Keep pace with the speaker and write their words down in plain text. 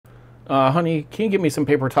Honey, can you get me some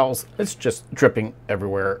paper towels? It's just dripping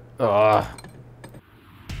everywhere. Ugh.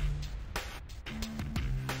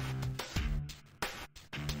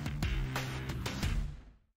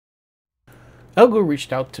 ELEGOO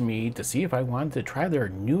reached out to me to see if I wanted to try their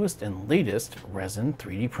newest and latest resin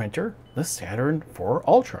 3D printer, the Saturn IV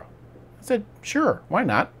Ultra. I said, sure, why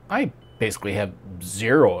not? I basically have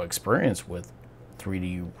zero experience with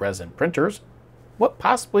 3D resin printers. What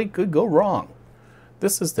possibly could go wrong?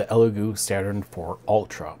 This is the ELEGOO Saturn IV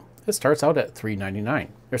Ultra. It starts out at $399.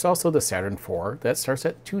 There's also the Saturn IV that starts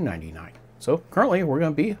at $299. So currently we're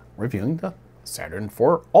going to be reviewing the Saturn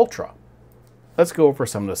IV Ultra. Let's go over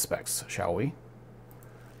some of the specs, shall we?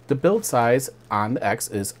 The build size on the X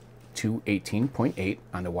is 218.8,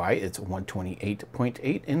 on the Y it's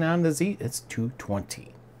 128.8, and on the Z it's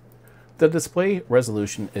 220. The display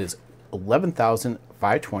resolution is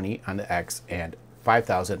 11,520 on the X and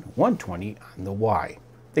 5,120 on the Y.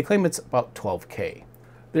 They claim it's about 12K.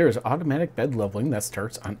 There is automatic bed leveling that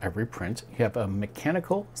starts on every print. You have a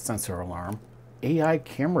mechanical sensor alarm, AI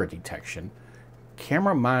camera detection,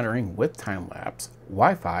 camera monitoring with time-lapse,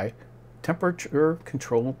 Wi-Fi, temperature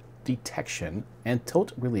control detection, and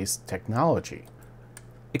tilt release technology.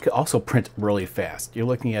 It could also print really fast. You're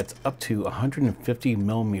looking at up to 150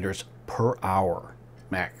 millimeters per hour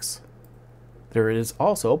max. There is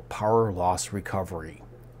also power loss recovery.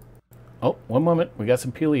 Oh, one moment, we got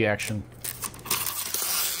some peely action.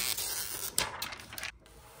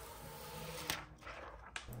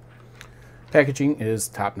 Packaging is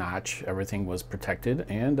top-notch. Everything was protected,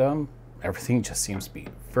 and everything just seems to be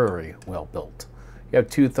very well built. You have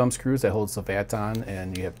two thumb screws that holds the vat on,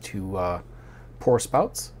 and you have two pour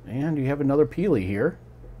spouts, and you have another peely here.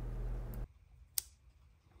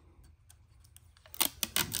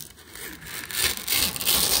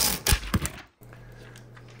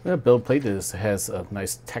 The build plate has a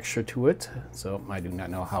nice texture to it, so I do not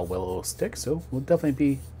know how well it will stick, so we'll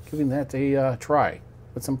definitely be giving that a try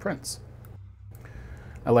with some prints.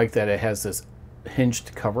 I like that it has this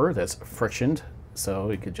hinged cover that's frictioned, so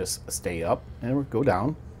it could just stay up and go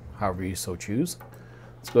down, however you so choose.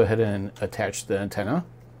 Let's go ahead and attach the antenna.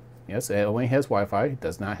 Yes, it only has Wi-Fi, it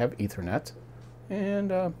does not have Ethernet, and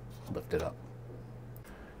lift it up.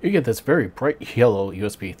 You get this very bright yellow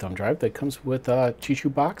USB thumb drive that comes with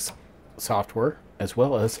Chichu box software, as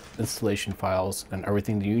well as installation files and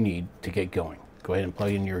everything that you need to get going. Go ahead and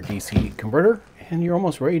plug in your DC converter, and you're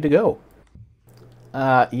almost ready to go.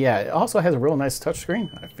 Yeah, it also has a real nice touchscreen.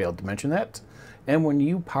 I failed to mention that. And when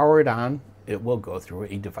you power it on, it will go through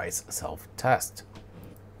a device self-test.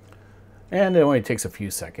 And it only takes a few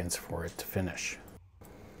seconds for it to finish.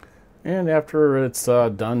 And after it's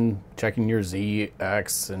done checking your Z,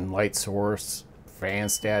 X, and light source, fan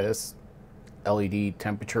status, LED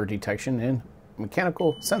temperature detection, and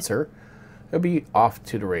mechanical sensor, it'll be off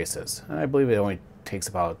to the races. And I believe it only takes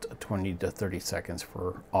about 20 to 30 seconds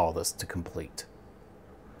for all this to complete.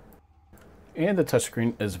 And the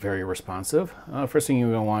touchscreen is very responsive. First thing you're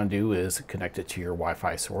going to want to do is connect it to your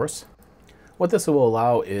Wi-Fi source. What this will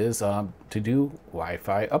allow is to do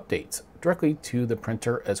Wi-Fi updates directly to the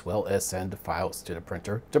printer, as well as send files to the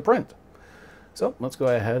printer to print. So let's go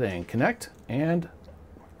ahead and connect, and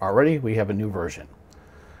already we have a new version.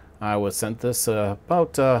 I was sent this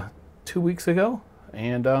about 2 weeks ago,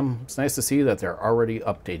 and it's nice to see that they're already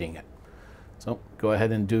updating it. So go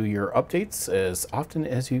ahead and do your updates as often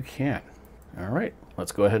as you can. All right,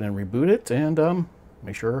 let's go ahead and reboot it and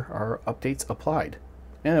make sure our updates applied.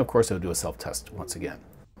 And of course, it'll do a self-test once again.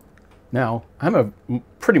 Now, I'm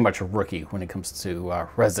pretty much a rookie when it comes to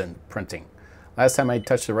resin printing. Last time I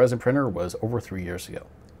touched a resin printer was over 3 years ago,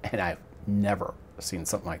 and I've never seen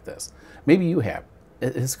something like this. Maybe you have.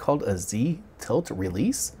 It is called a Z tilt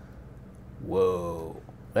release. Whoa,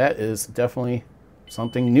 that is definitely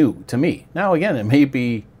something new to me. Now again, it may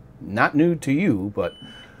be not new to you, but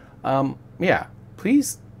yeah,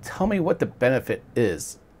 please tell me what the benefit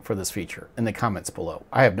is for this feature in the comments below.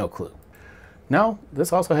 I have no clue. Now,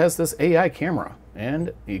 this also has this AI camera,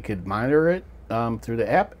 and you could monitor it through the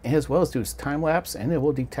app, as well as do time lapse, and it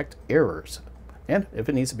will detect errors, and if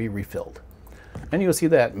it needs to be refilled. And you'll see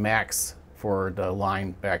that max for the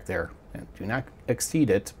line back there. And do not exceed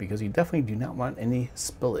it, because you definitely do not want any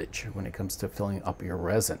spillage when it comes to filling up your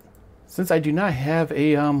resin. Since I do not have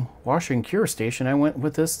a wash and cure station, I went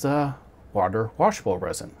with this water washable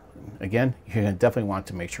resin. Again, you definitely want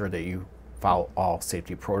to make sure that you follow all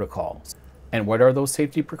safety protocols. And what are those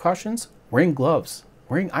safety precautions? Wearing gloves,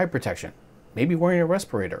 wearing eye protection, maybe wearing a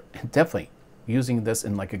respirator, and definitely using this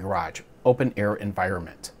in like a garage, open air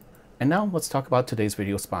environment. And now let's talk about today's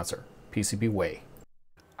video sponsor, PCBWay.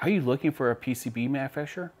 Are you looking for a PCB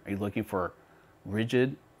manufacturer? Are you looking for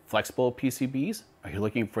rigid, flexible PCBs? Are you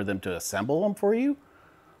looking for them to assemble them for you?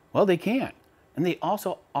 Well, they can. And they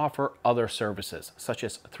also offer other services such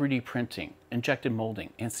as 3D printing, injection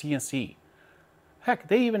molding, and CNC. Heck,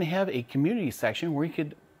 they even have a community section where you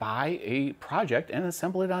could buy a project and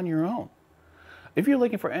assemble it on your own. If you're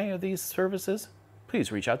looking for any of these services,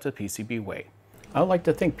 please reach out to PCB Way. I would like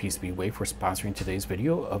to thank PCB Way for sponsoring today's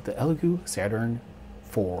video of the ELEGOO Saturn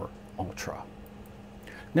 4 Ultra.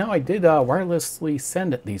 Now I did wirelessly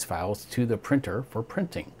send these files to the printer for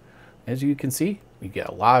printing. As you can see, you get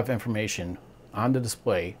a lot of information on the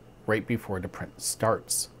display right before the print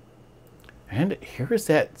starts. And here's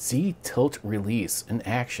that Z-tilt release in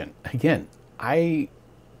action. Again, I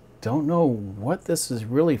don't know what this is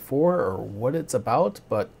really for or what it's about,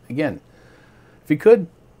 but again, if you could,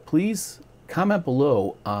 please comment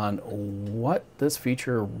below on what this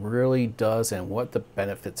feature really does and what the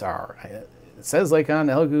benefits are. It says like on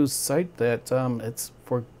ELEGOO's site that it's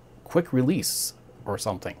for quick release or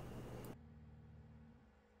something.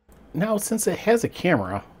 Now, since it has a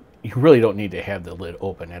camera, you really don't need to have the lid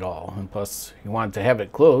open at all. And plus, you want to have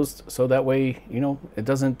it closed so that way, you know, it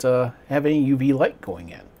doesn't have any UV light going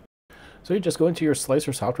in. So you just go into your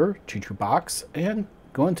slicer software, choose your box, and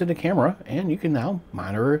go into the camera, and you can now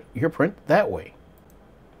monitor your print that way.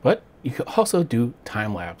 But you can also do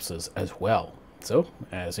time lapses as well. So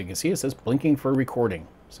as you can see, it says blinking for recording.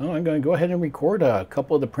 So I'm going to go ahead and record a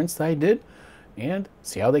couple of the prints that I did and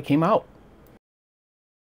see how they came out.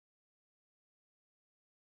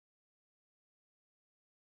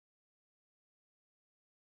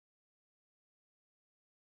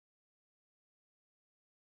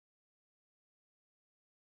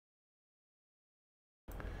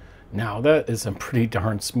 Now that is some pretty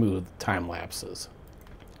darn smooth time lapses.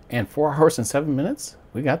 And 4 hours and 7 minutes,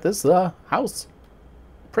 we got this house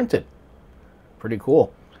printed. Pretty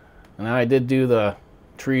cool. And I did do the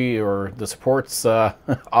tree or the supports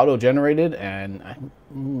auto-generated, and I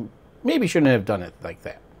maybe shouldn't have done it like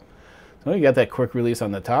that. So you got that quick release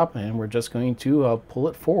on the top, and we're just going to pull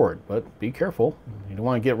it forward. But be careful, you don't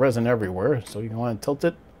want to get resin everywhere, so you want to tilt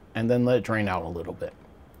it and then let it drain out a little bit.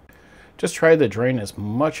 Just try to drain as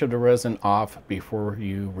much of the resin off before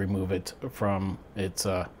you remove it from its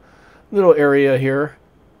little area here.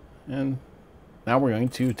 And now we're going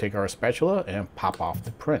to take our spatula and pop off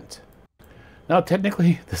the print. Now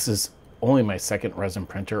technically this is only my second resin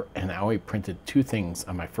printer, and I only printed 2 things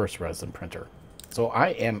on my first resin printer. So I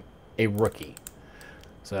am a rookie.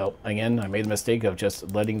 So again, I made the mistake of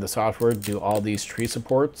just letting the software do all these tree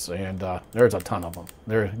supports, and there's a ton of them.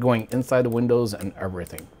 They're going inside the windows and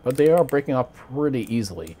everything, but they are breaking off pretty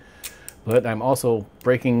easily. But I'm also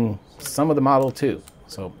breaking some of the model too.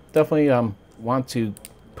 So definitely want to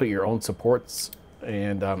put your own supports,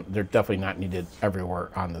 and they're definitely not needed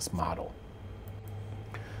everywhere on this model.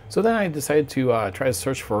 So then I decided to try to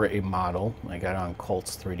search for a model. I got it on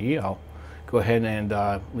Colts 3D. I'll go ahead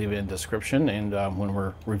and leave it in the description, and when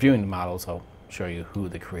we're reviewing the models, I'll show you who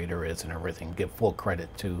the creator is and everything, give full credit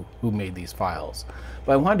to who made these files.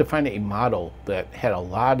 But I wanted to find a model that had a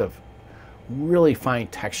lot of really fine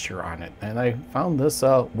texture on it, and I found this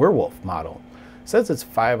werewolf model. It says it's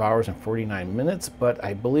 5 hours and 49 minutes, but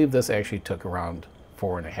I believe this actually took around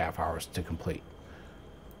 4.5 hours to complete.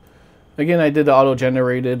 Again, I did the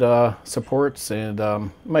auto-generated supports,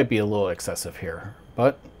 and might be a little excessive here,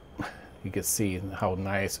 but you can see how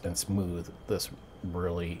nice and smooth this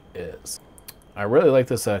really is. I really like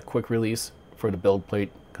this quick release for the build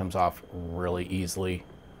plate. Comes off really easily.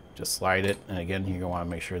 Just slide it, and again, you're gonna want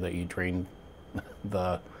to make sure that you drain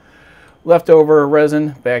the leftover resin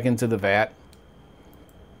back into the vat.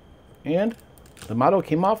 And the model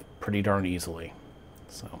came off pretty darn easily.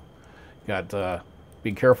 So, got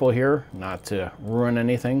be careful here not to ruin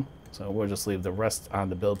anything. So we'll just leave the rest on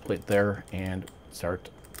the build plate there and start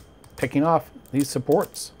picking off these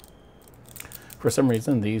supports. For some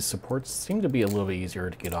reason, these supports seem to be a little bit easier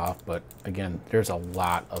to get off, but again, there's a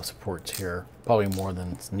lot of supports here, probably more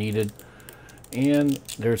than is needed, and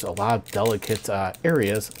there's a lot of delicate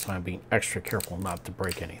areas, so I'm being extra careful not to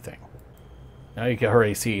break anything. Now you can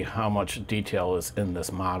already see how much detail is in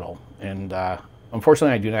this model, and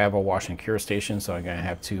unfortunately I do not have a wash and cure station, so I'm going to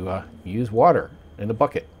have to use water in a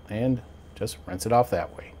bucket and just rinse it off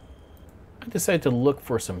that way. I decided to look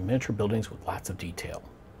for some miniature buildings with lots of detail.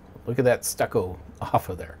 Look at that stucco off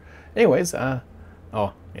of there. Anyways, oh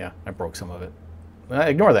yeah, I broke some of it.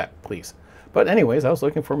 Ignore that, please. But anyways, I was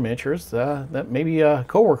looking for miniatures that maybe a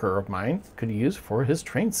coworker of mine could use for his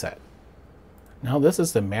train set. Now this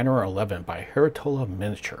is the Manor 11 by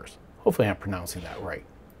Hartolia-Miniatures. Hopefully I'm pronouncing that right.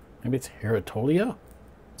 Maybe it's Hartolia?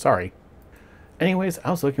 Sorry. Anyways, I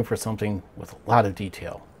was looking for something with a lot of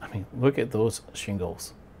detail. I mean, look at those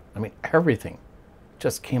shingles. I mean, everything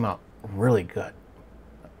just came out really good.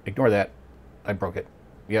 Ignore that. I broke it.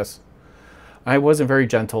 Yes. I wasn't very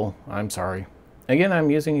gentle. I'm sorry. Again, I'm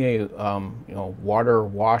using a water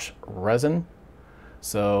wash resin.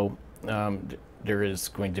 So there is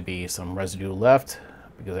going to be some residue left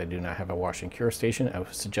because I do not have a wash and cure station. I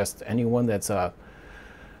would suggest anyone that's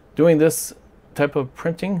doing this type of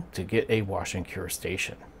printing to get a wash and cure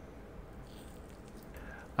station.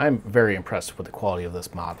 I'm very impressed with the quality of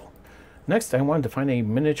this model. Next, I wanted to find a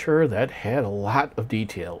miniature that had a lot of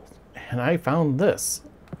details, and I found this.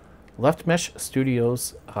 Left Mesh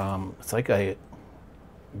Studios, it's like a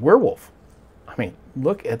werewolf. I mean,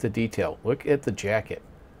 look at the detail. Look at the jacket.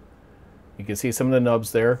 You can see some of the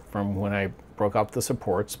nubs there from when I broke out the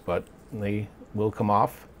supports, but they will come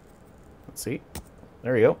off. Let's see.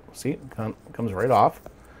 There you go. See, comes right off.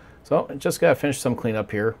 So I just got to finish some cleanup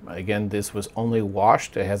here. Again, this was only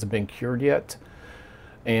washed. It hasn't been cured yet.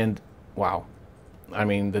 And wow. I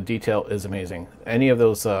mean, the detail is amazing. Any of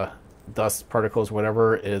those dust particles,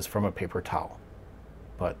 whatever, is from a paper towel.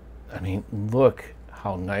 But, I mean, look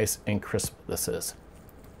how nice and crisp this is.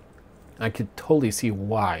 I could totally see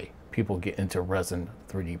why people get into resin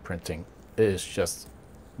 3D printing. It is just,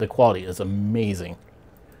 the quality is amazing.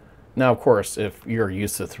 Now, of course, if you're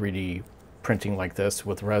used to 3D printing like this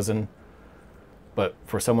with resin, but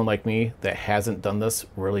for someone like me that hasn't done this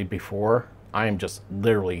really before, I am just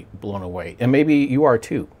literally blown away. And maybe you are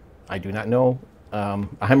too. I do not know.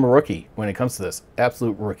 I'm a rookie when it comes to this.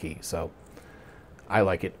 Absolute rookie. So I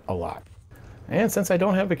like it a lot. And since I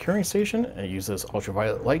don't have a curing station, I use this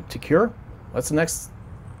ultraviolet light to cure. What's the next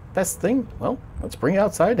best thing? Well, let's bring it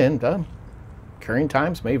outside, and curing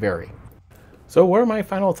times may vary. So what are my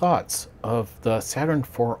final thoughts of the Saturn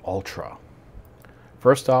IV Ultra?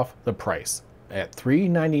 First off, the price. At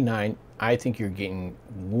 $399, I think you're getting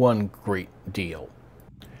one great deal.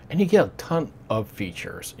 And you get a ton of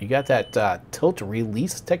features. You got that tilt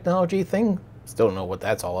release technology thing. Still don't know what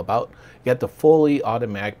that's all about. You got the fully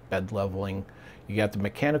automatic bed leveling. You got the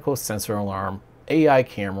mechanical sensor alarm, AI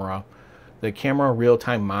camera, the camera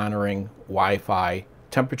real-time monitoring, Wi-Fi,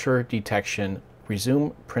 temperature detection,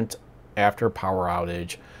 resume print after power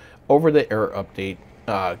outage, over-the-air update,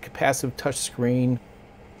 capacitive touchscreen,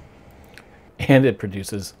 and it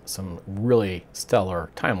produces some really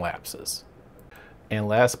stellar time lapses. And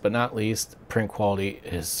last but not least, print quality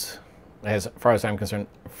is, as far as I'm concerned,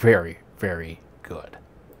 very, very good.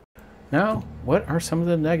 Now, what are some of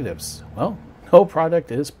the negatives? Well, no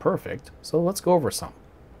product is perfect, so let's go over some.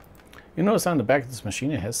 You notice on the back of this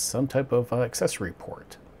machine it has some type of accessory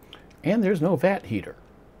port, and there's no VAT heater.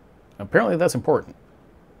 Apparently that's important.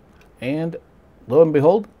 And lo and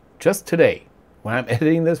behold, just today, when I'm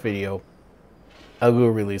editing this video,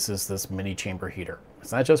 ELEGOO releases this mini chamber heater.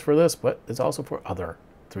 It's not just for this, but it's also for other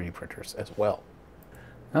 3D printers as well.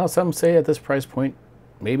 Now, some say at this price point,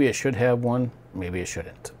 maybe it should have one, maybe it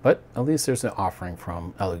shouldn't. But at least there's an offering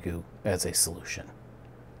from ELEGOO as a solution.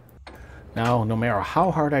 Now, no matter how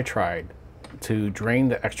hard I tried to drain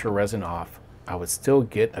the extra resin off, I would still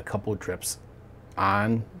get a couple drips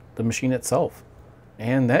on the machine itself.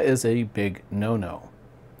 And that is a big no-no.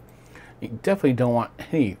 You definitely don't want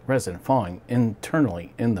any resin falling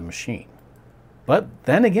internally in the machine. But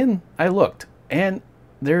then again, I looked, and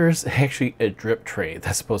there's actually a drip tray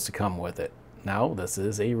that's supposed to come with it. Now, this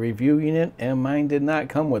is a review unit, and mine did not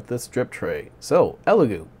come with this drip tray. So,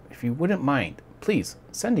 ELEGOO, if you wouldn't mind, please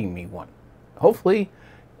sending me one. Hopefully,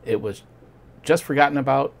 it was just forgotten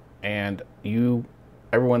about, and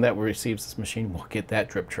everyone that receives this machine will get that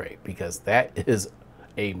drip tray, because that is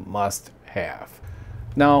a must-have.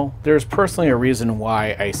 Now, there's personally a reason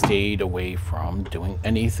why I stayed away from doing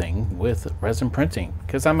anything with resin printing,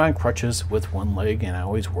 because I'm on crutches with one leg and I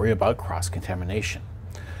always worry about cross-contamination.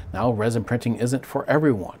 Now, resin printing isn't for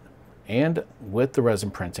everyone, and with the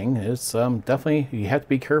resin printing, it's definitely, you have to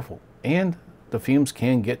be careful, and the fumes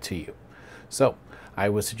can get to you. So, I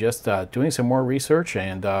would suggest doing some more research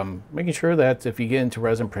and making sure that if you get into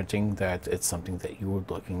resin printing, that it's something that you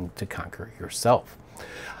are looking to conquer yourself.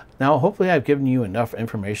 Now, hopefully I've given you enough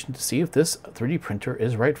information to see if this 3D printer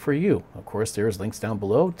is right for you. Of course, there's links down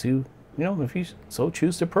below to, if you so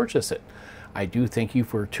choose to purchase it. I do thank you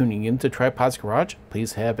for tuning in to Tripod's Garage.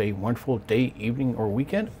 Please have a wonderful day, evening, or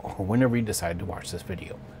weekend, or whenever you decide to watch this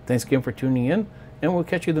video. Thanks again for tuning in, and we'll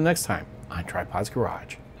catch you the next time on Tripod's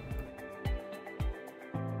Garage.